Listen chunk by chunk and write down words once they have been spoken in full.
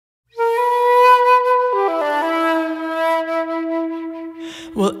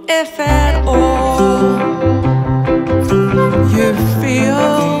Well, if at all you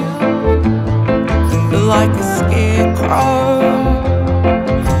feel like a scarecrow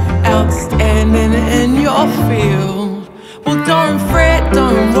outstanding in your field, well, don't fret,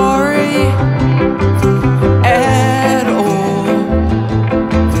 don't worry at all.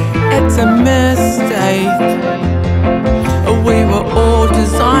 It's a mistake. We were all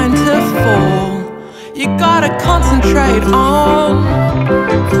designed to fall. You gotta concentrate on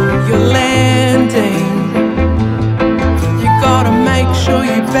your landing. You gotta make sure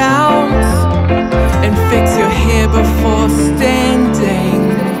you bounce and fix your hair before standing.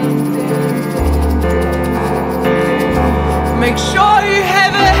 Make sure you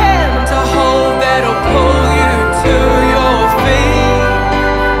have a hand to hold that'll pull you to your feet,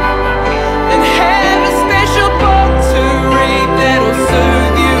 and have a special book to read that'll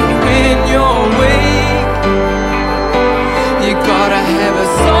soothe you when you're weak. You gotta have a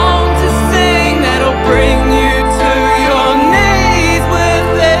song to sing that'll bring you to your knees with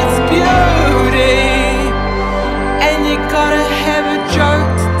its beauty, and you gotta have a joke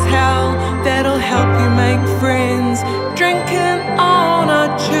to tell that'll help you make friends. Drinking on a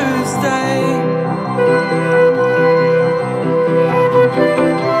Tuesday.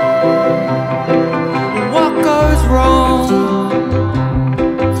 What goes wrong?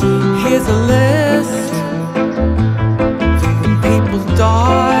 Here's a list, and people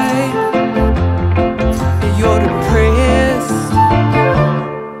die. You're depressed.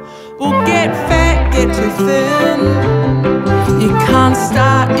 Well, get fat, get too thin. You can't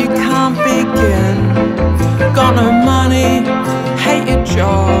start, you can't begin. Got no money, hate your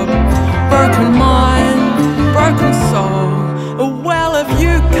job, broken mind, broken soul. Well, if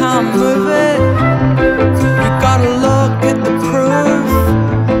you can't move it, you gotta look at the proof.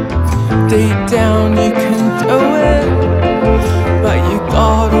 Deep down you can do it, but you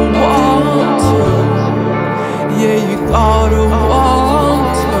gotta want to. Yeah, you gotta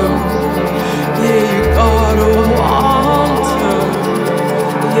want to. Yeah, you gotta want to.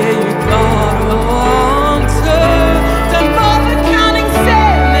 Yeah, you gotta want to. Don't bother counting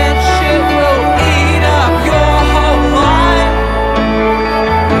sand, that shit will eat up your whole life.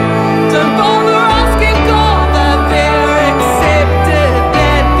 Don't bother asking God that they're accepted,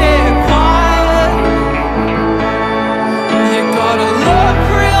 that they're quiet. You gotta look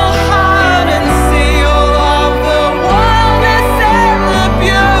real hard and see all of the wildness and the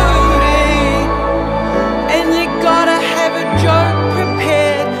beauty, and you gotta have a joke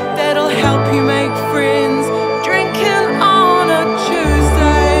prepared that'll help you make friends. Drinking on a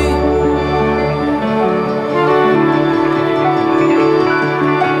Tuesday.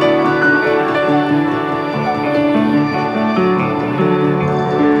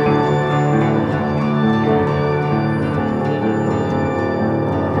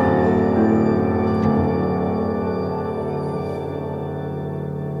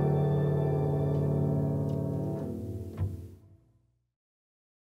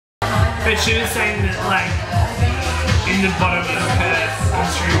 But she was saying that, like, in the bottom of her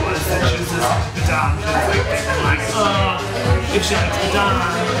history was that she was just Badam. She was like thinking, like, oh, if she likes Badam,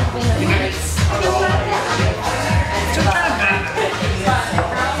 you know, it's just kind of bad.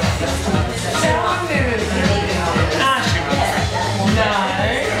 Nah, she was. No.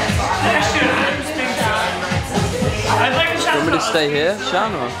 She was. I just think so. I'd like to shout. Want me to stay here,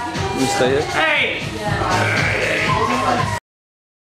 Sian, or you stay here? Hey!